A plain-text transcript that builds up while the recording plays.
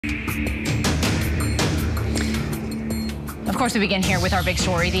Of course, we begin here with our big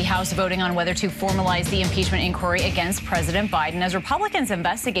story. The House voting on whether to formalize the impeachment inquiry against President Biden as Republicans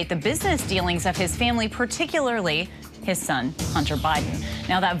investigate the business dealings of his family, particularly his son, Hunter Biden.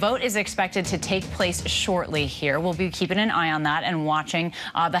 Now, that vote is expected to take place shortly here. We'll be keeping an eye on that and watching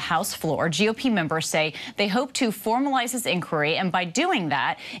the House floor. GOP members say they hope to formalize this inquiry, and by doing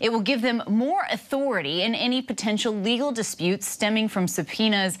that, it will give them more authority in any potential legal disputes stemming from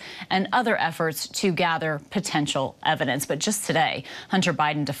subpoenas and other efforts to gather potential evidence. But just today, Hunter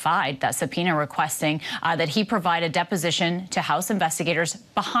Biden defied that subpoena, requesting that he provide a deposition to House investigators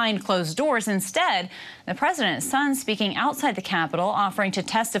behind closed doors. Instead, the president's son speaking outside the Capitol, offering to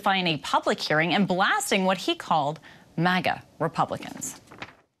testify in a public hearing and blasting what he called MAGA Republicans.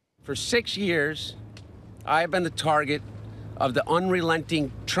 For 6 years, I have been the target of the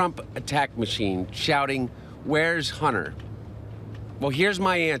unrelenting Trump attack machine, shouting, "Where's Hunter?" Well, here's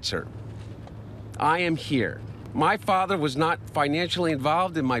my answer. I am here. My father was not financially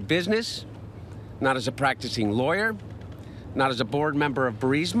involved in my business, not as a practicing lawyer, not as a board member of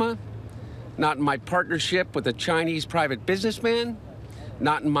Burisma, not in my partnership with a Chinese private businessman,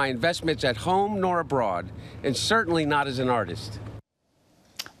 not in my investments at home nor abroad, and certainly not as an artist.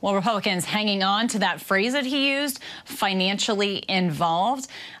 Well, Republicans hanging on to that phrase that he used, financially involved.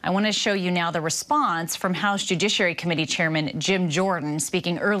 I want to show you now the response from House Judiciary Committee Chairman Jim Jordan,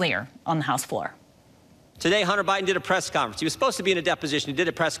 speaking earlier on the House floor. Today, Hunter Biden did a press conference. He was supposed to be in a deposition. He did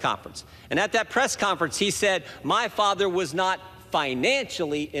a press conference. And at that press conference, he said, "My father was not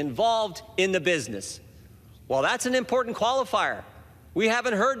financially involved in the business." Well, that's an important qualifier. We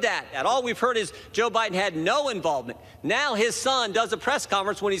haven't heard that at all. We've heard is Joe Biden had no involvement. Now his son does a press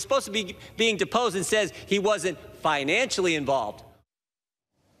conference when he's supposed to be being deposed and says he wasn't financially involved.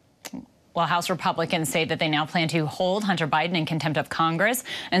 Well, House Republicans say that they now plan to hold Hunter Biden in contempt of Congress,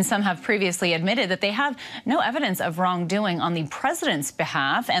 and some have previously admitted that they have no evidence of wrongdoing on the president's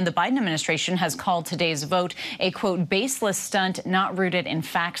behalf, and the Biden administration has called today's vote a, quote, baseless stunt not rooted in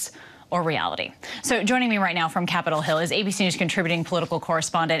facts or reality. So joining me right now from Capitol Hill is ABC News contributing political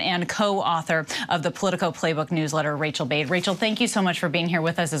correspondent and co-author of the Politico Playbook newsletter, Rachel Bade. Rachel, thank you so much for being here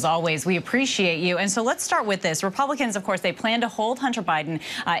with us as always. We appreciate you. And so let's start with this. Republicans, of course, they plan to hold Hunter Biden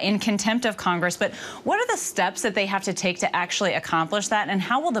in contempt of Congress. But what are the steps that they have to take to actually accomplish that? And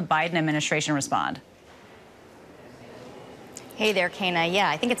how will the Biden administration respond? Hey there, Kana. Yeah,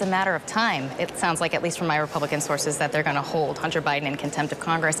 I think it's a matter of time. It sounds like, at least from my Republican sources, that they're going to hold Hunter Biden in contempt of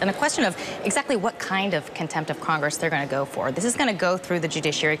Congress. And a question of exactly what kind of contempt of Congress they're going to go for. This is going to go through the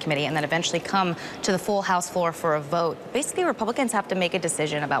Judiciary Committee and then eventually come to the full House floor for a vote. Basically, Republicans have to make a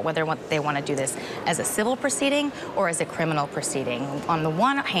decision about whether they want to do this as a civil proceeding or as a criminal proceeding. On the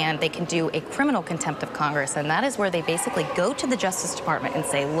one hand, they can do a criminal contempt of Congress, and that is where they basically go to the Justice Department and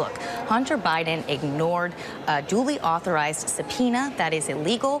say, look, Hunter Biden ignored a duly authorized subpoena that is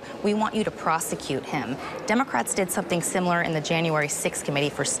illegal. We want you to prosecute him. Democrats did something similar in the January 6th committee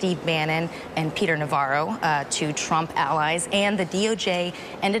for Steve Bannon and Peter Navarro, to Trump allies, and the DOJ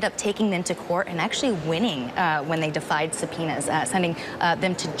ended up taking them to court and actually winning when they defied subpoenas, sending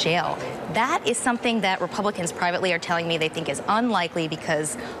them to jail. That is something that Republicans privately are telling me they think is unlikely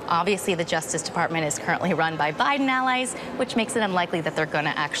because obviously the Justice Department is currently run by Biden allies, which makes it unlikely that they're going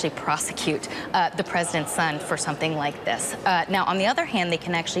to actually prosecute the president's son for something like this. Now, on the other hand, they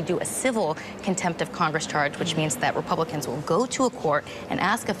can actually do a civil contempt of Congress charge, which means that Republicans will go to a court and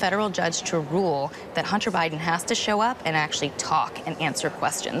ask a federal judge to rule that Hunter Biden has to show up and actually talk and answer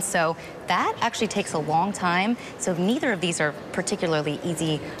questions. So that actually takes a long time. So neither of these are particularly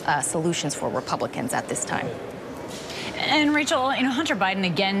easy solutions for Republicans at this time. And Rachel, Hunter Biden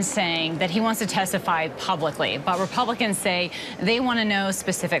again saying that he wants to testify publicly, but Republicans say they want to know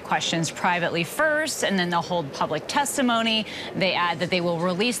specific questions privately first, and then they'll hold public testimony. They add that they will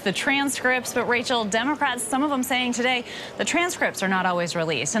release the transcripts, but Rachel, Democrats, some of them saying today the transcripts are not always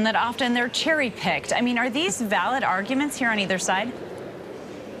released and that often they're cherry-picked. I mean, are these valid arguments here on either side?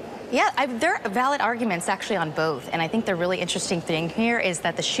 Yeah, there are valid arguments actually on both. And I think the really interesting thing here is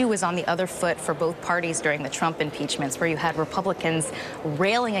that the shoe was on the other foot for both parties during the Trump impeachments, where you had Republicans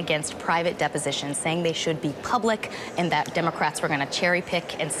railing against private depositions, saying they should be public and that Democrats were going to cherry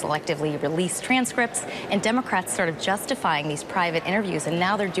pick and selectively release transcripts, and Democrats sort of justifying these private interviews. And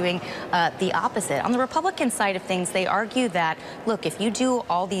now they're doing the opposite. On the Republican side of things, they argue that, look, if you do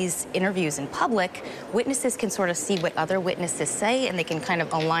all these interviews in public, witnesses can sort of see what other witnesses say and they can kind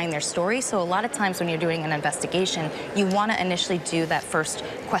of align their their story. So a lot of times when you're doing an investigation, you want to initially do that first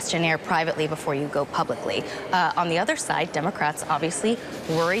questionnaire privately before you go publicly. On the other side, Democrats obviously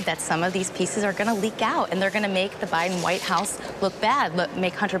worried that some of these pieces are going to leak out and they're going to make the Biden White House look bad,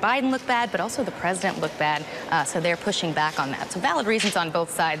 make Hunter Biden look bad, but also the president look bad. So they're pushing back on that. So valid reasons on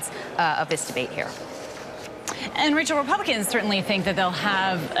both sides of this debate here. And Rachel, Republicans certainly think that they'll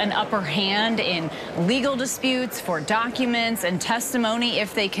have an upper hand in legal disputes for documents and testimony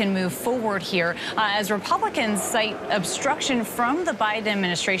if they can move forward here, as Republicans cite obstruction from the Biden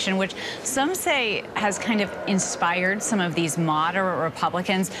administration, which some say has kind of inspired some of these moderate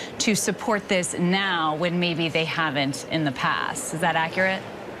Republicans to support this now when maybe they haven't in the past. Is that accurate?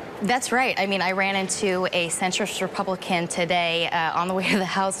 That's right. I mean, I ran into a centrist Republican today on the way to the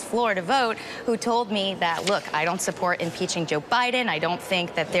House floor to vote who told me that, look, I don't support impeaching Joe Biden. I don't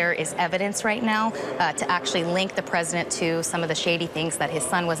think that there is evidence right now to actually link the president to some of the shady things that his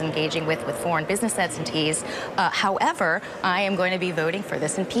son was engaging with foreign business entities. However, I am going to be voting for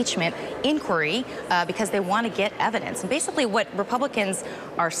this impeachment inquiry because they want to get evidence. And basically what Republicans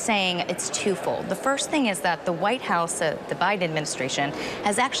are saying, it's twofold. The first thing is that the White House, the Biden administration,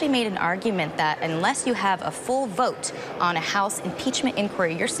 has actually made an argument that unless you have a full vote on a House impeachment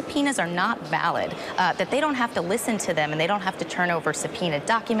inquiry, your subpoenas are not valid, that they don't have to listen to them and they don't have to turn over subpoenaed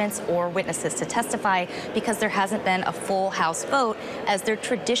documents or witnesses to testify because there hasn't been a full House vote as there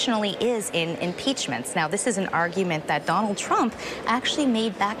traditionally is in impeachments. Now, this is an argument that Donald Trump actually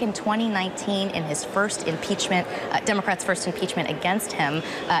made back in 2019 in his first impeachment, Democrats' first impeachment against him,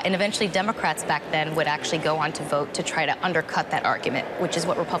 and eventually Democrats back then would actually go on to vote to try to undercut that argument, which is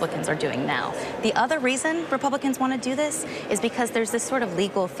what Republicans are doing now. The other reason Republicans want to do this is because there's this sort of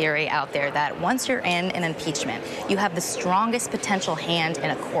legal theory out there that once you're in an impeachment, you have the strongest potential hand in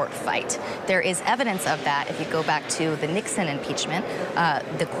a court fight. There is evidence of that. If you go back to the Nixon impeachment,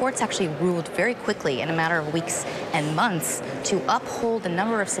 the courts actually ruled very quickly in a matter of weeks and months to uphold the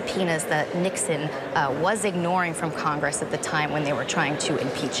number of subpoenas that Nixon was ignoring from Congress at the time when they were trying to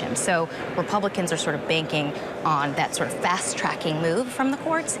impeach him. So Republicans are sort of banking on that sort of fast-tracking move from the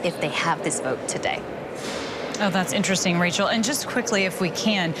courts if they have this vote today. Oh, that's interesting, Rachel. And just quickly, if we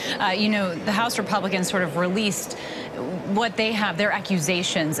can, you know, the House Republicans sort of released what they have, their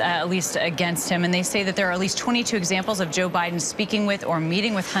accusations, at least against him. And they say that there are at least 22 examples of Joe Biden speaking with or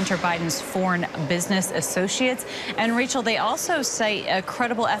meeting with Hunter Biden's foreign business associates. And Rachel, they also cite a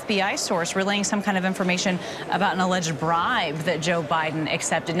credible FBI source relaying some kind of information about an alleged bribe that Joe Biden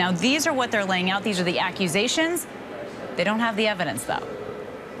accepted. Now, these are what they're laying out. These are the accusations. They don't have the evidence, though.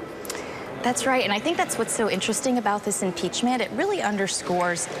 That's right, and I think that's what's so interesting about this impeachment. It really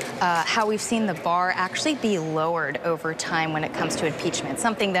underscores how we've seen the bar actually be lowered over time when it comes to impeachment,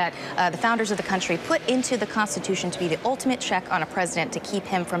 something that the founders of the country put into the Constitution to be the ultimate check on a president to keep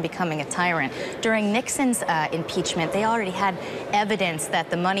him from becoming a tyrant. During Nixon's impeachment, they already had evidence that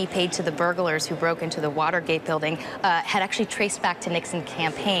the money paid to the burglars who broke into the Watergate building had actually traced back to Nixon's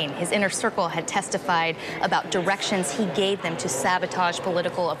campaign. His inner circle had testified about directions he gave them to sabotage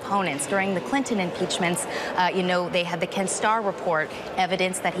political opponents. During the Clinton impeachments, you know, they had the Ken Starr report,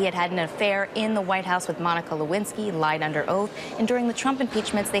 evidence that he had had an affair in the White House with Monica Lewinsky, lied under oath. And during the Trump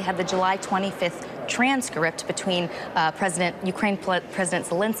impeachments, they had the July 25th transcript between Ukraine President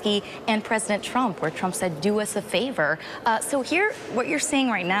Zelensky and President Trump, where Trump said, do us a favor. So here, what you're seeing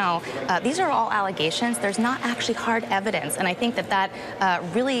right now, these are all allegations. There's not actually hard evidence. And I think that that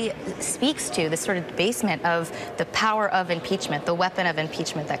really speaks to the sort of debasement of the power of impeachment, the weapon of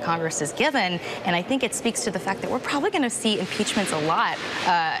impeachment that Congress is given. And I think it speaks to the fact that we're probably going to see impeachments a lot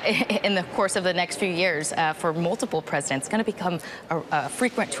in the course of the next few years for multiple presidents. It's going to become a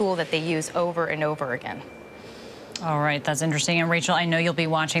frequent tool that they use over and over again. All right, that's interesting. And Rachel, I know you'll be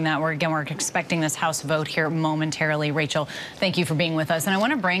watching that. We're expecting this House vote here momentarily. Rachel, thank you for being with us. And I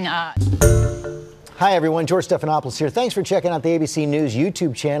want to bring Hi, everyone. George Stephanopoulos here. Thanks for checking out the ABC News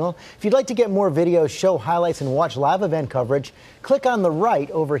YouTube channel. If you'd like to get more videos, show highlights, and watch live event coverage, click on the right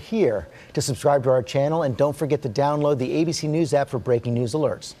over here to subscribe to our channel. And don't forget to download the ABC News app for breaking news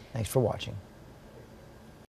alerts. Thanks for watching.